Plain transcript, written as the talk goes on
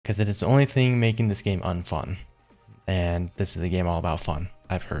because it is the only thing making this game unfun. And this is a game all about fun,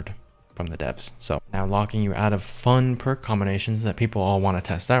 I've heard from the devs. So now locking you out of fun perk combinations that people all want to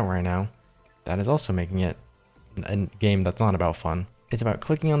test out right now, that is also making it a game that's not about fun. It's about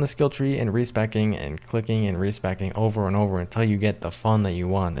clicking on the skill tree and respecking and clicking and respecking over and over until you get the fun that you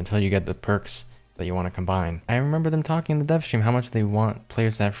want, until you get the perks that you want to combine. I remember them talking in the dev stream how much they want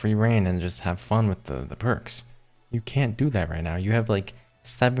players to have free reign and just have fun with the perks. You can't do that right now. You have like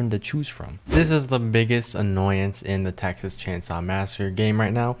 7 to choose from. This is the biggest annoyance in the Texas Chain Saw Massacre game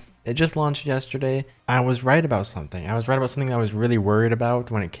right now. It just launched yesterday. I was right about something. I was right about something that I was really worried about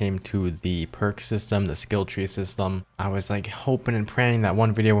when it came to the perk system, the skill tree system. I was like hoping and praying that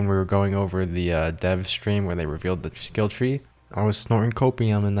one video when we were going over the dev stream where they revealed the skill tree. I was snorting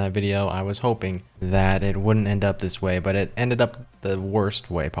copium in that video. I was hoping that it wouldn't end up this way, but it ended up the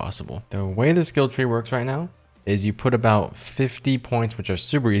worst way possible. The way the skill tree works right now is you put about 50 points, which are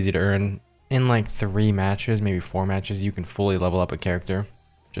super easy to earn, in like 3 matches, maybe 4 matches. You can fully level up a character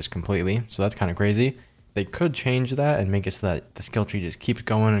just completely. So that's kind of crazy. They could change that and make it so that the skill tree just keeps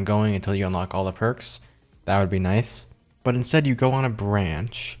going and going until you unlock all the perks. That would be nice. But instead you go on a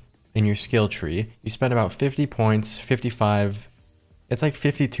branch in your skill tree. You spend about 50 points, 55. It's like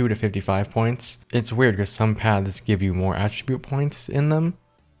 52 to 55 points. It's weird because some paths give you more attribute points in them.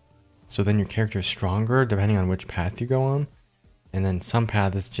 So then your character is stronger depending on which path you go on. And then some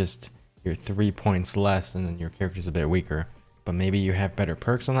paths just you're 3 points less and then your character's a bit weaker. But maybe you have better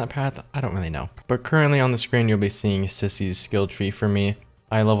perks on that path. I don't really know. But currently on the screen, you'll be seeing Sissy's skill tree for me.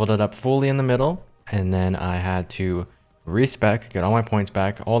 I leveled it up fully in the middle, and then I had to respec, get all my points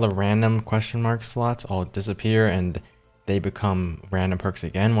back. All the random question mark slots all disappear, and they become random perks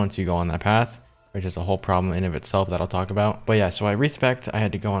again once you go on that path, which is a whole problem in of itself that I'll talk about. But yeah, so I respec'd, I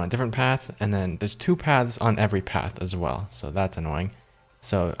had to go on a different path, and then there's 2 paths on every path as well. So that's annoying.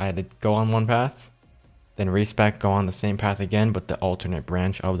 So I had to go on one path, then respec, go on the same path again, but the alternate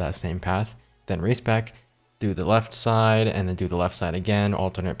branch of that same path. Then respec, do the left side, and then do the left side again,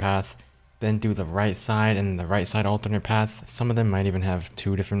 alternate path. Then do the right side and the right side alternate path. Some of them might even have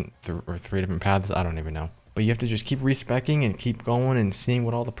 2 different or 3 different paths. I don't even know. But you have to just keep respecing and keep going and seeing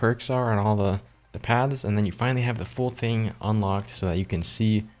what all the perks are and all the paths. And then you finally have the full thing unlocked so that you can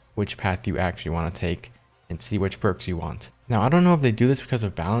see which path you actually want to take and see which perks you want. Now, I don't know if they do this because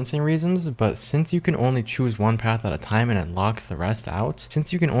of balancing reasons, but since you can only choose one path at a time and it locks the rest out,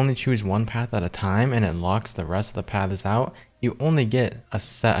 you only get a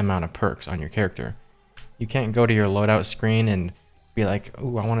set amount of perks on your character. You can't go to your loadout screen and be like,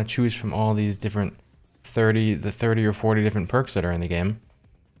 oh, I want to choose from all these different 30 or 40 different perks that are in the game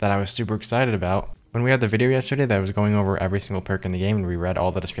that I was super excited about. When we had the video yesterday that was going over every single perk in the game and we read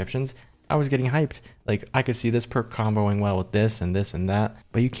all the descriptions, I was getting hyped. Like, I could see this perk comboing well with this and this and that,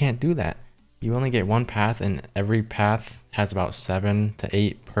 but you can't do that. You only get one path, and every path has about 7 to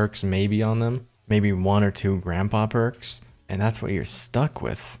 8 perks maybe on them, maybe 1 or 2 grandpa perks, and that's what you're stuck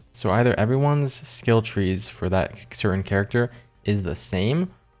with. So either everyone's skill trees for that certain character is the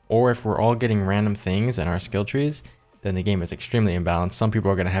same, or if we're all getting random things in our skill trees, then the game is extremely imbalanced. Some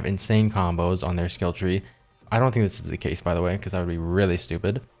people are going to have insane combos on their skill tree. I don't think this is the case, by the way, because that would be really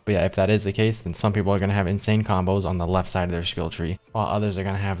stupid. But yeah, if that is the case, then some people are going to have insane combos on the left side of their skill tree, while others are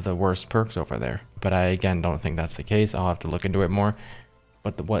going to have the worst perks over there. But I, again, don't think that's the case. I'll have to look into it more.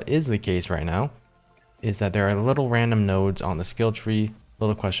 But what is the case right now is that there are little random nodes on the skill tree,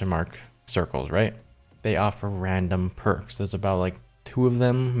 little question mark circles, right? They offer random perks. There's about like 2 of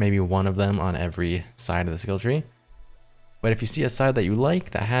them, maybe 1 of them on every side of the skill tree. But if you see a side that you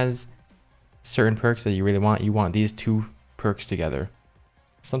like that has certain perks that you really want, you want these 2 perks together.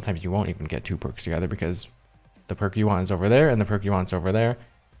 Sometimes you won't even get 2 perks together because the perk you want is over there and the perk you want is over there.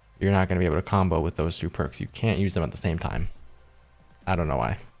 You're not going to be able to combo with those 2 perks. You can't use them at the same time. I don't know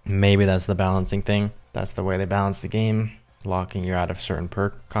why. Maybe that's the balancing thing. That's the way they balance the game, locking you out of certain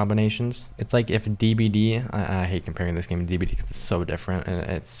perk combinations. It's like if DBD, I hate comparing this game to DBD because it's so different and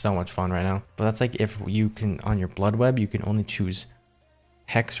it's so much fun right now. But that's like if you can, on your blood web, you can only choose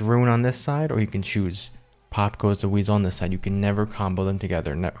Hex Rune on this side, or you can choose Pop Goes the Weasel on this side. You can never combo them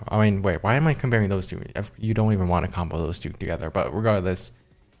together. No, I mean, wait, why am I comparing those 2? If you don't even want to combo those 2 together. But regardless,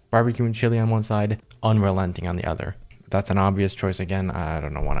 barbecue and chili on one side, unrelenting on the other. That's an obvious choice again. I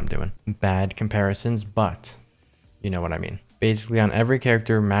don't know what I'm doing. Bad comparisons, but you know what I mean. Basically, on every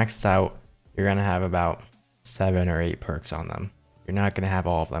character maxed out, you're going to have about 7 or 8 perks on them. You're not going to have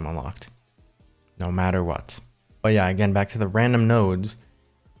all of them unlocked, no matter what. But yeah, again, back to the random nodes,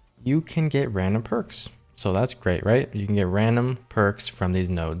 you can get random perks. So that's great, right? You can get random perks from these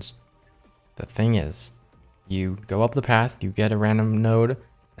nodes. The thing is, you go up the path, you get a random node,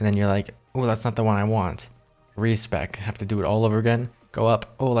 and then you're like, oh, that's not the one I want. Respec, have to do it all over again. Go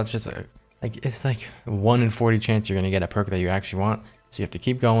up. Oh, that's just like, it's like 1 in 40 chance you're gonna get a perk that you actually want. So you have to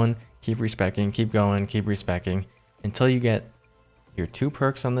keep going, keep respecing, keep going, keep respecing until you get your 2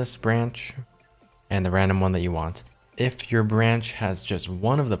 perks on this branch and the random one that you want. If your branch has just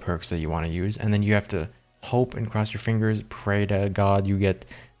one of the perks that you want to use, and then you have to hope and cross your fingers, pray to God you get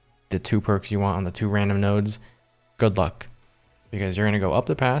the 2 perks you want on the 2 random nodes, good luck. Because you're going to go up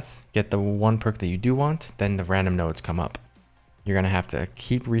the path, get the 1 perk that you do want, then the random nodes come up. You're going to have to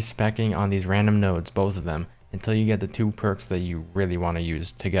keep respecing on these random nodes, both of them, until you get the 2 perks that you really want to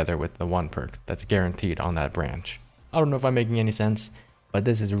use together with the 1 perk that's guaranteed on that branch. I don't know if I'm making any sense, but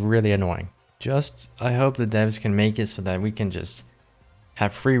this is really annoying. I hope the devs can make it so that we can just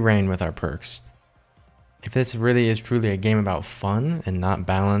have free reign with our perks. If this really is truly a game about fun and not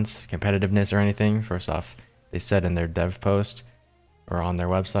balance, competitiveness or anything, first off, they said in their dev post or on their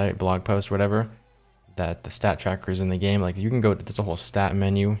website, blog post, whatever, that the stat trackers in the game, like you can go, there's a whole stat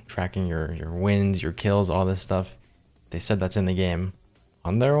menu tracking your wins, your kills, all this stuff. They said that's in the game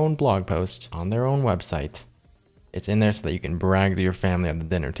on their own blog post, on their own website. It's in there so that you can brag to your family at the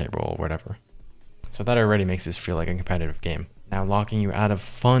dinner table or whatever. So that already makes this feel like a competitive game. Now locking you out of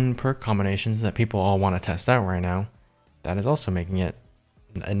fun perk combinations that people all want to test out right now, that is also making it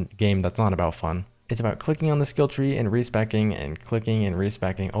a game that's not about fun. It's about clicking on the skill tree and respecing and clicking and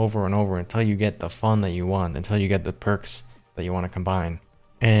respecing over and over until you get the fun that you want, until you get the perks that you want to combine.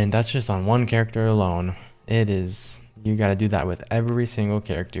 And that's just on one character alone. You got to do that with every single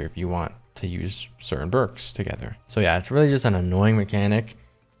character if you want to use certain perks together. So yeah, it's really just an annoying mechanic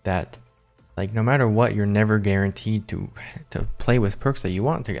that, like, no matter what, you're never guaranteed to play with perks that you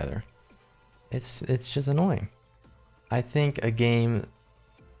want together. It's just annoying. I think a game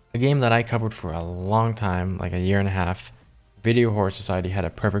that I covered for a long time, like a year and a half, Video Horror Society, had a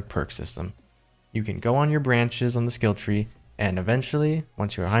perfect perk system. You can go on your branches on the skill tree and eventually,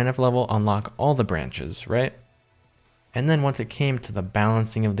 once you're a high enough level, unlock all the branches, right? And then once it came to the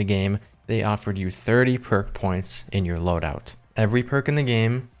balancing of the game, they offered you 30 perk points in your loadout. Every perk in the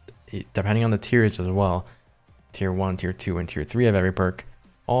game, depending on the tiers as well, tier 1, tier 2, and tier 3 of every perk,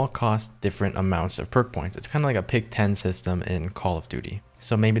 all cost different amounts of perk points. It's kind of like a pick 10 system in Call of Duty.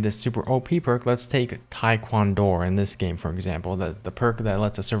 So maybe this super OP perk, let's take Taekwondo in this game, for example, the perk that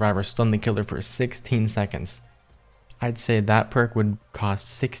lets a survivor stun the killer for 16 seconds. I'd say that perk would cost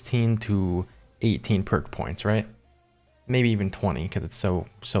 16 to 18 perk points, right? Maybe even 20 because it's so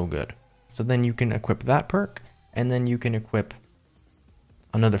good. So then you can equip that perk, and then you can equip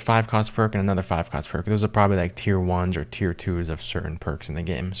another 5 cost perk and another 5 cost perk. Those are probably like tier 1s or tier 2s of certain perks in the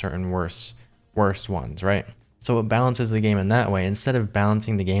game, certain worse ones, right? So it balances the game in that way. Instead of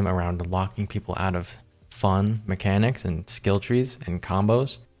balancing the game around locking people out of fun mechanics and skill trees and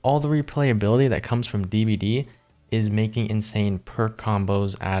combos, all the replayability that comes from DBD is making insane perk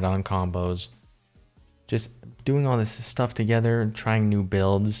combos, add-on combos, just doing all this stuff together, trying new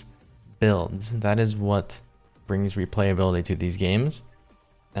builds. That is what brings replayability to these games.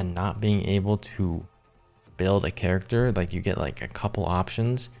 And not being able to build a character, like you get like a couple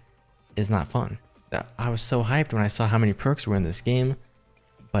options, is not fun. I was so hyped when I saw how many perks were in this game,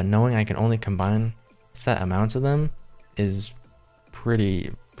 but knowing I can only combine set amounts of them is pretty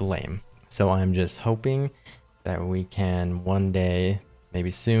lame. So I'm just hoping that we can one day,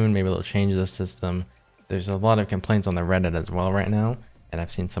 maybe soon, maybe they'll change the system. There's a lot of complaints on the Reddit as well right now, and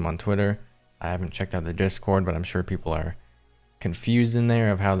I've seen some on Twitter. I haven't checked out the Discord, but I'm sure people are confused in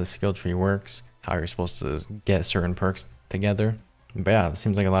there of how the skill tree works, how you're supposed to get certain perks together. But yeah, it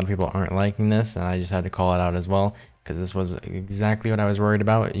seems like a lot of people aren't liking this, and I just had to call it out as well, because this was exactly what I was worried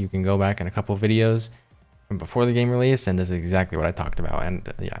about. You can go back in a couple videos from before the game released, and this is exactly what I talked about.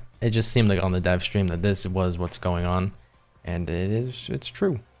 And yeah, it just seemed like on the dev stream that this was what's going on, and it's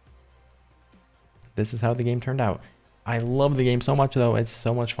true. This is how the game turned out. I love the game so much though. It's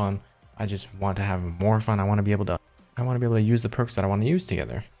so much fun. I just want to have more fun. I want to be able to use the perks that I want to use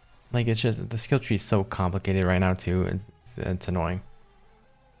together. Like, it's just, the skill tree is so complicated right now too. It's annoying.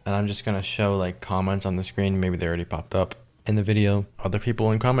 And I'm just gonna show like comments on the screen. Maybe they already popped up in the video. Other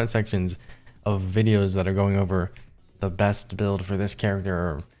people in comment sections of videos that are going over the best build for this character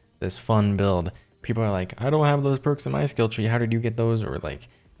or this fun build. People are like, I don't have those perks in my skill tree. How did you get those? Or like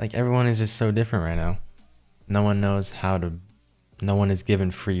everyone is just so different right now. No one knows how to. No one is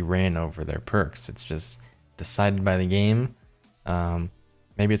given free reign over their perks. It's just decided by the game.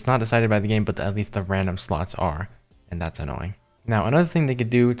 Maybe it's not decided by the game, but at least the random slots are, and that's annoying. Now, another thing they could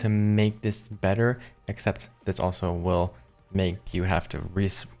do to make this better, except this also will make you have to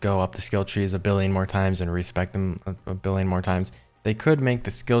go up the skill trees a billion more times and respec them a billion more times, They could make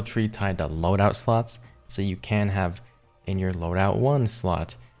the skill tree tied to loadout slots, so you can have in your loadout 1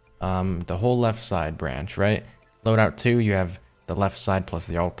 slot the whole left side branch, right? Loadout 2, you have the left side plus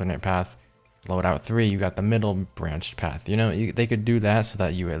the alternate path. Loadout 3, you got the middle branched path. You know, they could do that so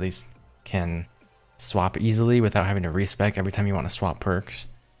that you at least can swap easily without having to respec every time you want to swap perks.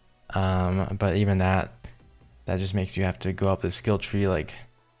 But even that just makes you have to go up the skill tree like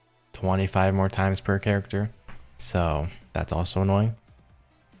 25 more times per character. So that's also annoying.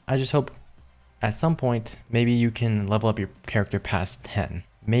 I just hope at some point, maybe you can level up your character past 10.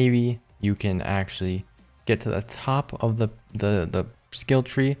 Maybe you can actually get to the top of the skill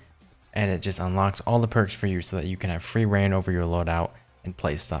tree and it just unlocks all the perks for you so that you can have free reign over your loadout and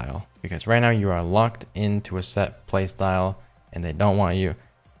playstyle. Because right now you are locked into a set playstyle and they don't want you.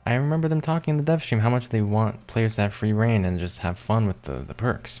 I remember them talking in the dev stream how much they want players to have free reign and just have fun with the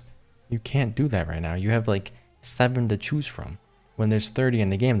perks. You can't do that right now. You have like 7 to choose from when there's 30 in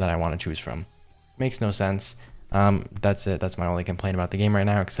the game that I want to choose from. Makes no sense. That's it. That's my only complaint about the game right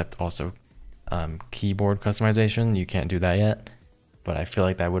now, except also keyboard customization. You can't do that yet, but I feel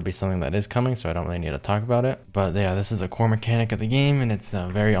like that would be something that is coming, so I don't really need to talk about it. But yeah, this is a core mechanic of the game, and it's a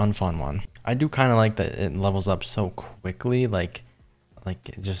very unfun one. I do kind of like that it levels up so quickly, like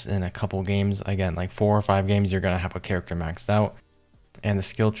just in a couple games. Again, like 4 or 5 games, you're gonna have a character maxed out, and the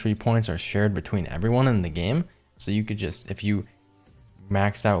skill tree points are shared between everyone in the game. So you could just, if you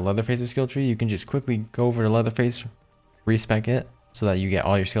maxed out Leatherface's skill tree, you can just quickly go over to Leatherface, respec it, so that you get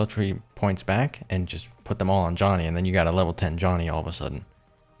all your skill tree points back and just put them all on Johnny, and then you got a level 10 Johnny all of a sudden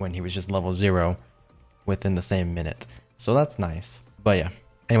when he was just level 0 within the same minute. So that's nice. But yeah,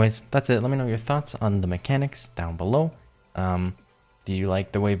 anyways, that's it. Let me know your thoughts on the mechanics down below. Do you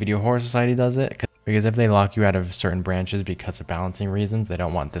like the way Video Horror Society does it? Because if they lock you out of certain branches because of balancing reasons, they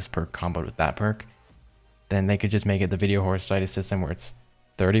don't want this perk comboed with that perk, then they could just make it the Video Horror Society system where it's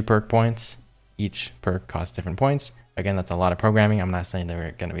 30 perk points. Each perk costs different points. Again, that's a lot of programming. I'm not saying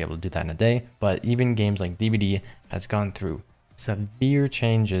they're going to be able to do that in a day, but even games like DBD has gone through severe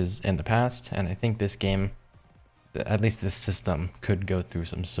changes in the past, and I think this game, at least this system, could go through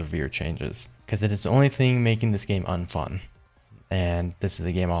some severe changes because it is the only thing making this game unfun. And this is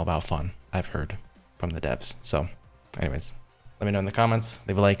a game all about fun, I've heard from the devs. So anyways, let me know in the comments,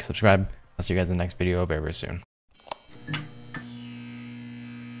 leave a like, subscribe. I'll see you guys in the next video very, very soon.